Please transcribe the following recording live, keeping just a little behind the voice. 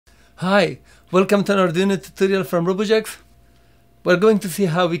Hi, welcome to an Arduino tutorial from Robojax. We're going to see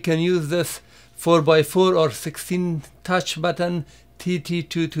how we can use this 4x4 or 16 touch button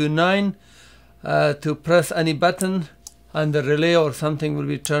TT229 to press any button and the relay or something will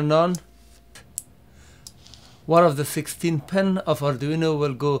be turned on. One of the 16 pin of Arduino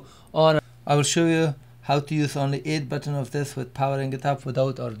will go on. I will show you how to use only 8 buttons of this with powering it up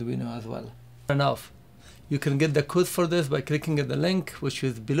without Arduino as well. Turn off. You can get the code for this by clicking at the link which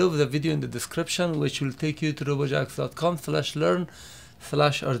is below the video in the description, which will take you to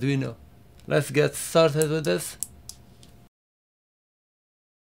robojax.com/learn/Arduino. Let's get started with this.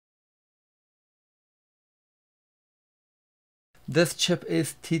 This chip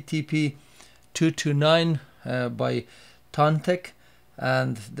is TTP229 by Tontec,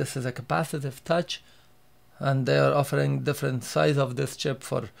 and this is a capacitive touch, and they are offering different size of this chip.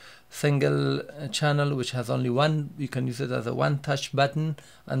 For single channel, which has only one, you can use it as a one touch button,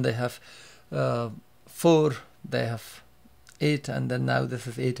 and they have 4, they have 8, and then now this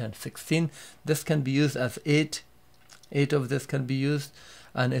is 8 and 16. This can be used as 8 of this can be used,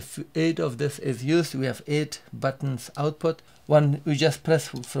 and if 8 of this is used, we have 8 buttons output. One, we just press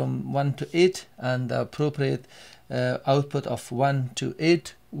from 1 to 8, and the appropriate output of 1 to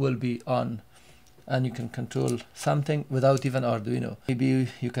 8 will be on, and you can control something without even Arduino. Maybe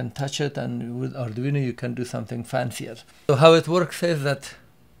you can touch it, and with Arduino you can do something fancier. So how it works is that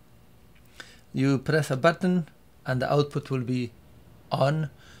you press a button and the output will be on,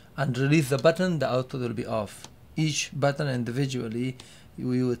 and release the button, the output will be off. Each button individually,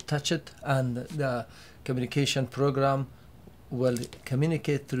 we would touch it, and the communication program will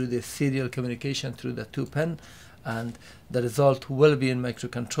communicate through the serial communication through the 2 pin, and the result will be in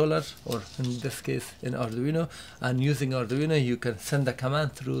microcontroller, or in this case in Arduino. And using Arduino you can send a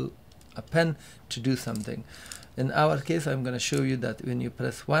command through a pin to do something. In our case, I'm going to show you that when you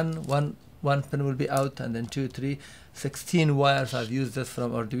press one pin will be out, and then 2, 3, 16 wires. I've used this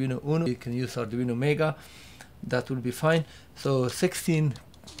from Arduino Uno. You can use Arduino Mega, that will be fine. So 16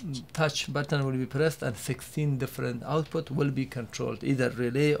 touch button will be pressed, and 16 different output will be controlled, either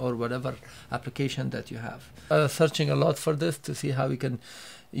relay or whatever application that you have. I was searching a lot for this to see how we can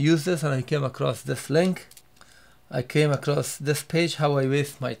use this, and I came across this link. I came across this page, how I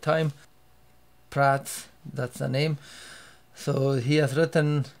waste my time. Pratt's, that's the name. So he has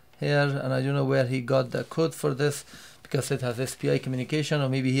written here, and I don't know where he got the code for this, because it has SPI communication, or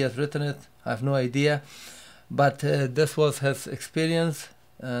maybe he has written it, I have no idea. But this was his experience,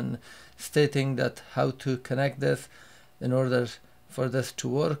 and stating that how to connect this in order for this to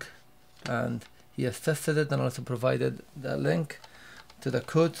work, and he has tested it and also provided the link to the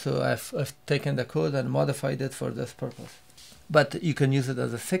code. So I've taken the code and modified it for this purpose. But you can use it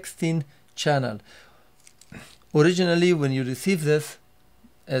as a 16 channel. Originally, when you receive this,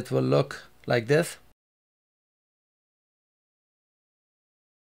 it will look like this,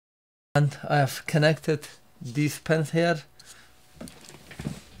 and I have connected these pins here,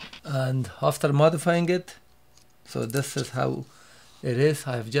 and after modifying it, so this is how it is.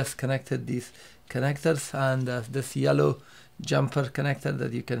 I have just connected these connectors, and this yellow jumper connector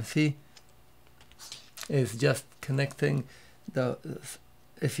that you can see is just connecting the,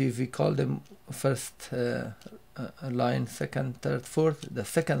 if we call them first line, second, third, fourth, the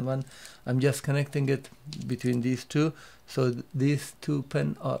second one, I'm just connecting it between these two. So these 2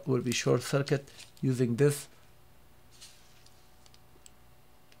 pin will be short circuit using this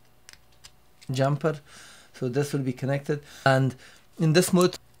jumper. So this will be connected, and in this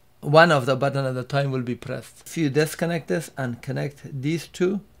mode, one of the button at a time will be pressed. If you disconnect this and connect these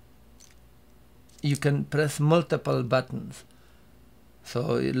 2, you can press multiple buttons.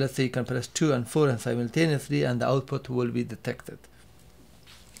 So let's say you can press 2 and 4 and simultaneously, and the output will be detected.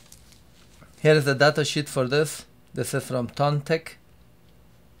 Here is the data sheet for this. This is from Tontec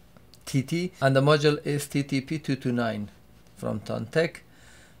TT, and the module is TTP229 from Tontec.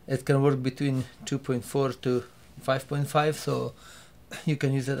 It can work between 2.4 to 5.5, so you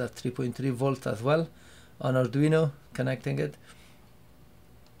can use it at 3.3 volts as well on Arduino, connecting it.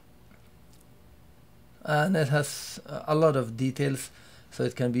 And it has a lot of details, so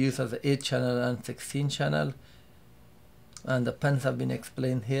it can be used as an 8 channel and 16 channel, and the pins have been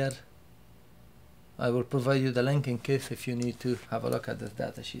explained here. I will provide you the link in case if you need to have a look at this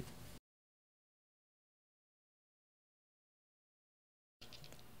data sheet.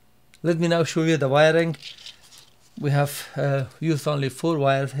 Let me now show you the wiring. We have used only 4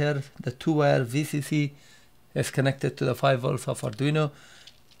 wires here. The 2-wire VCC is connected to the 5 volts of Arduino.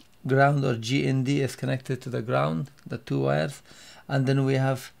 Ground, or GND, is connected to the ground, the 2 wires. And then we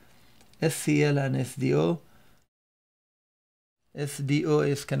have SCL and SDO. SDO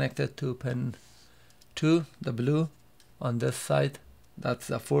is connected to pin 2, the blue on this side. That's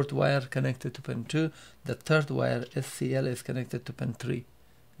the fourth wire connected to pin 2. The third wire, SCL, is connected to pin 3,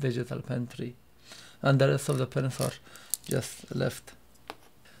 digital pin 3. And the rest of the pins are just left.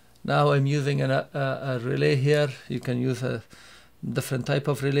 Now I'm using a relay here. You can use a different type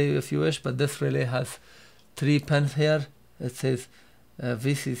of relay if you wish, but this relay has 3 pins here. It says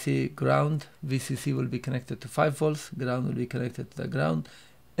VCC ground. VCC will be connected to 5 volts. Ground will be connected to the ground.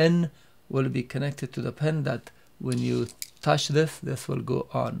 N will be connected to the pin that when you touch this, this will go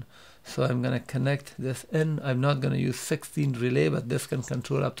on. So I'm going to connect this in. I'm not going to use 16 relay, but this can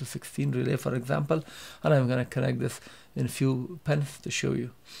control up to 16 relay, for example. And I'm going to connect this in few pins to show you.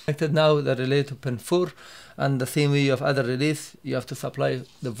 Connected now the relay to pin 4, and the same way you have other relays, you have to supply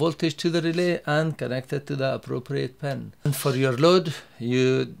the voltage to the relay and connect it to the appropriate pin. And for your load,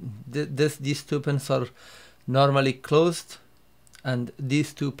 these 2 pins are normally closed, and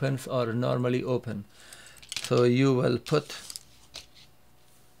these 2 pins are normally open. So you will put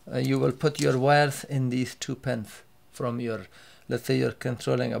your wires in these 2 pins from your, let's say you're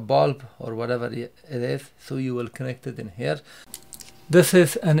controlling a bulb or whatever it is, so you will connect it in here. This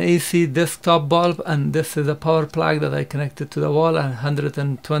is an AC desktop bulb, and this is a power plug that I connected to the wall at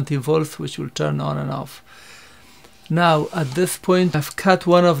 120 volts, which will turn on and off. Now at this point, I've cut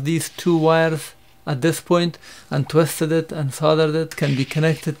one of these 2 wires at this point and twisted it and soldered it. Can be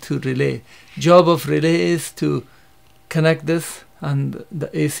connected to relay. Job of relay is to connect this, and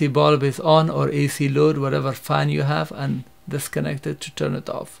the AC bulb is on, or AC load, whatever fan you have, and disconnect it to turn it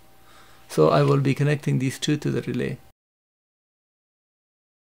off. So I will be connecting these 2 to the relay.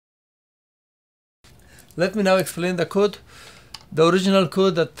 Let me now explain the code. The original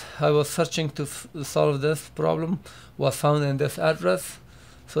code that I was searching to solve this problem was found in this address,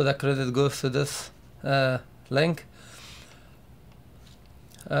 so the credit goes to this link.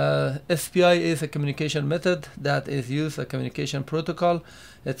 SPI is a communication method that is used, a communication protocol.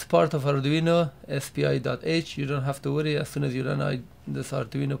 It's part of Arduino SPI.h. You don't have to worry, as soon as you run this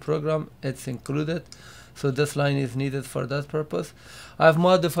Arduino program, it's included. So this line is needed for that purpose. I've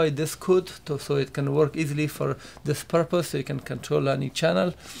modified this code so it can work easily for this purpose, so you can control any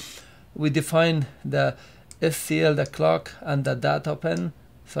channel. We define the SCL, the clock, and the data pin.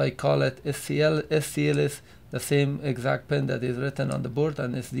 So I call it SCL. SCL is the same exact pin that is written on the board,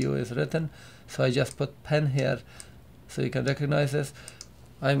 and SDO is written. So I just put pin here so you can recognize this.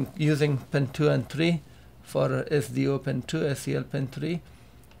 I'm using pin 2 and 3 for SDO pin 2, SCL pin 3.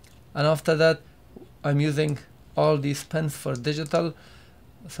 And after that, I'm using all these pins for digital.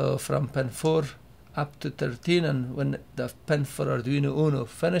 So from pin 4 up to 13, and when the pin for Arduino Uno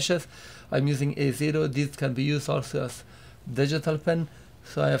finishes, I'm using A0. These can be used also as digital pin.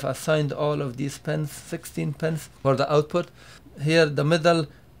 So I have assigned all of these pins, 16 pins for the output. Here the middle,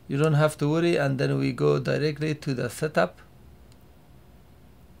 you don't have to worry, and then we go directly to the setup.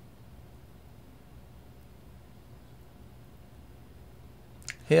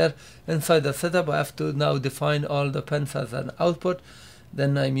 Here inside the setup, I have to now define all the pins as an output.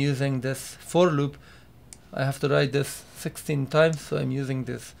 Then I'm using this for loop. I have to write this 16 times, so I'm using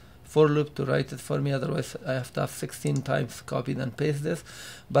this for loop to write it for me, otherwise I have to have 16 times copied and paste this.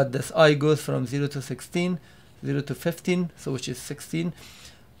 But this I goes from 0 to 16, 0 to 15, so which is 16.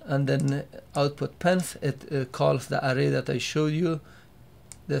 And then output pins, it calls the array that I showed you.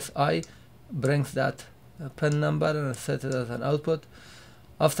 This I brings that pin number and set it as an output.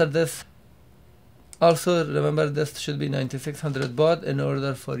 After this, also remember this should be 9600 baud in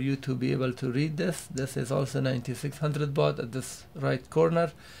order for you to be able to read this. This is also 9600 baud at this right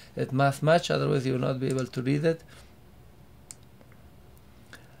corner. It must match, otherwise you will not be able to read it.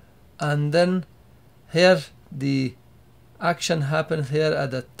 And then here the action happens here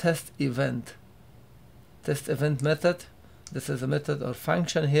at the test event. Test event method. This is a method or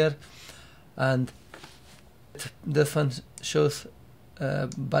function here, and this one shows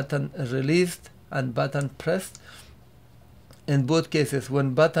button released and button pressed. In both cases,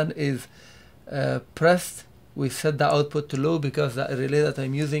 when button is pressed, we set the output to low because the relay that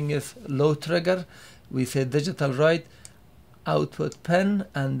I'm using is low trigger. We say digital write output pin,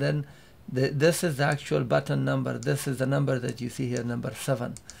 and then this is the actual button number. This is the number that you see here, number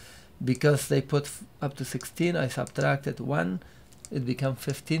 7. Because they put up to 16, I subtracted 1, it becomes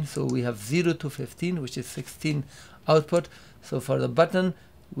 15. So we have 0 to 15, which is 16 output. So for the button,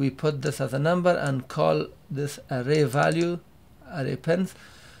 we put this as a number and call this array value, array pins.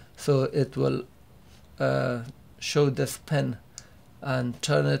 So it will show this pin and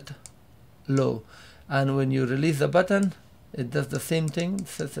turn it low. And when you release the button, it does the same thing,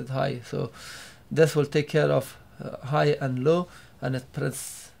 sets it high. So this will take care of high and low, and it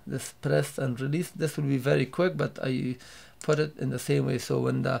press and release. This will be very quick, but I put it in the same way. So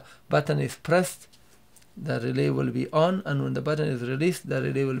when the button is pressed, the relay will be on, and when the button is released, the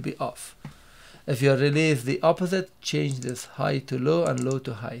relay will be off. If your relay is the opposite, change this high to low and low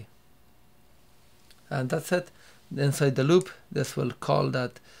to high. And that's it. Inside the loop, this will call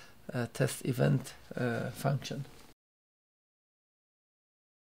that test event function.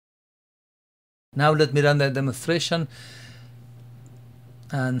 Now let me run the demonstration.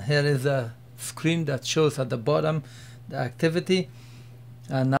 And here is a screen that shows at the bottom the activity.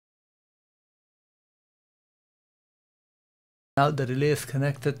 And now the relay is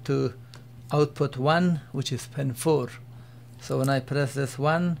connected to output 1, which is pin 4. So when I press this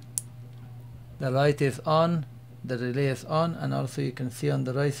 1, the light is on, the relay is on, and also you can see on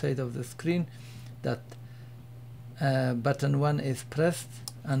the right side of the screen that button 1 is pressed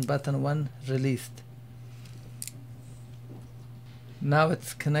and button 1 released. Now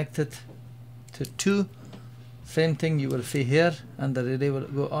it's connected to 2. Same thing you will see here, and the relay will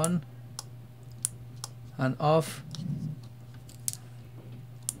go on and off.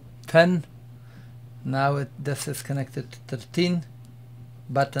 10. Now this is connected to 13.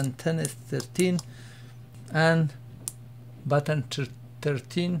 Button 10 is 13, and button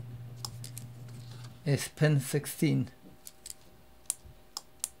 13 is pin 16,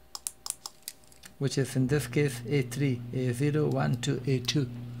 which is in this case A3, A0, 1, 2, A2.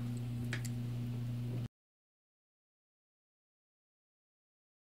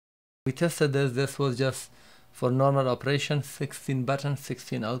 We tested this was just for normal operation, 16 buttons,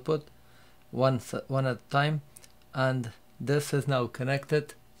 16 output, one at a time, and this is now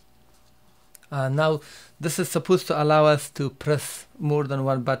connected. Now this is supposed to allow us to press more than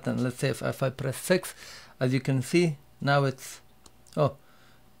one button. Let's say if I press 6, as you can see, now it's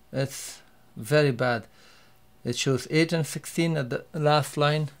very bad. It shows 8 and 16 at the last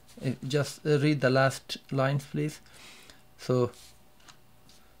line. Just read the last lines, please. So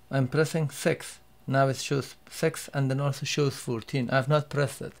I'm pressing 6. Now it shows 6 and then also shows 14. I have not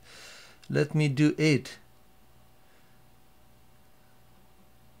pressed it. Let me do 8.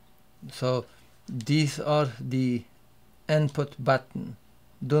 So these are the input button.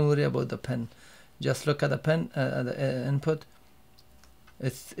 Don't worry about the pen. Just look at the pen, the input.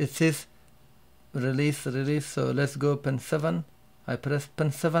 It says release. So let's go pin 7. I press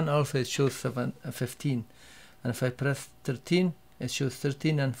pin 7. Also it shows 15. And if I press 13, it shows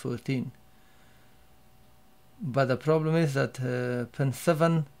 13 and 14. But the problem is that pin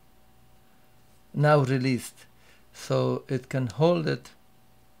 7 now released, so it can hold it.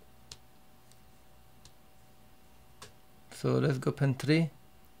 So let's go pin 3.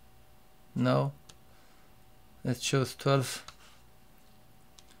 No, it shows 12.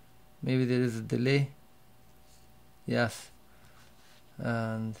 Maybe there is a delay. Yes,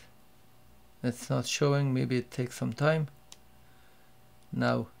 and it's not showing. Maybe it takes some time.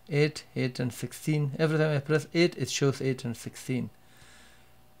 Now 8 and 16. Every time I press 8, it shows 8 and 16.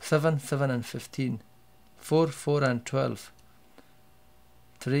 7 and 15. 4 and 12.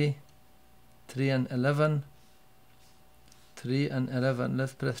 3 and 11. 3 and 11.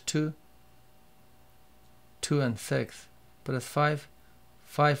 Let's press 2 and 6. Press 5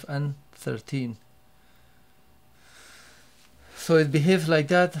 and 13. So it behaves like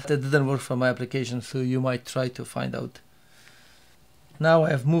that. That didn't work for my application, so you might try to find out. Now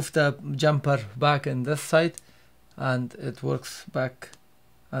I have moved the jumper back in this side, and it works back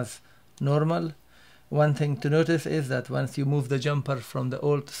as normal. One thing to notice is that once you move the jumper from the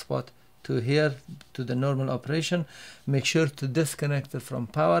old spot to here to the normal operation, make sure to disconnect it from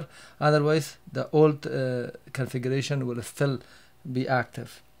power, otherwise the old configuration will still be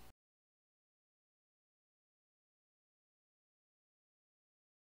active.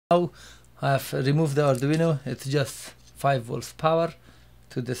 Now I have removed the Arduino. It's just 5 volts power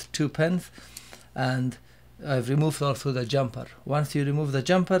to this 2 pins, and I've removed also the jumper. Once you remove the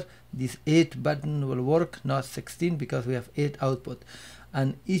jumper, this 8 button will work, not 16, because we have 8 output,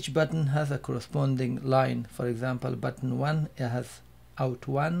 and each button has a corresponding line. For example, button 1 has out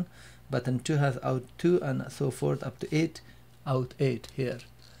 1, button 2 has out 2, and so forth up to 8, out 8 here.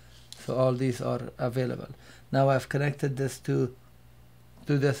 So all these are available. Now I've connected this to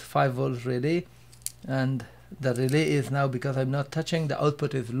this 5 volt relay, and the relay is now, because I'm not touching, the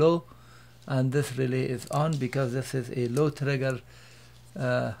output is low, and this relay is on because this is a low trigger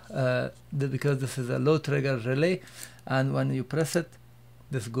because this is a low trigger relay, and when you press it,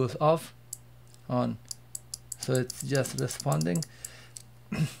 this goes off, on. So it's just responding.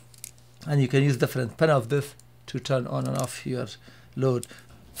 And you can use different pin of this to turn on and off your load.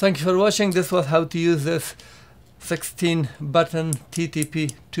 Thank you for watching. This was how to use this 16 button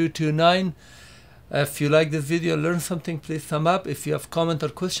TTP229. If you like this video, learn something, please thumb up. If you have comment or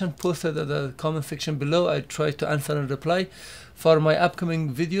question, post it at the comment section below. I try to answer and reply. For my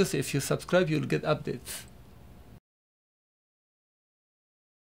upcoming videos, if you subscribe, you'll get updates.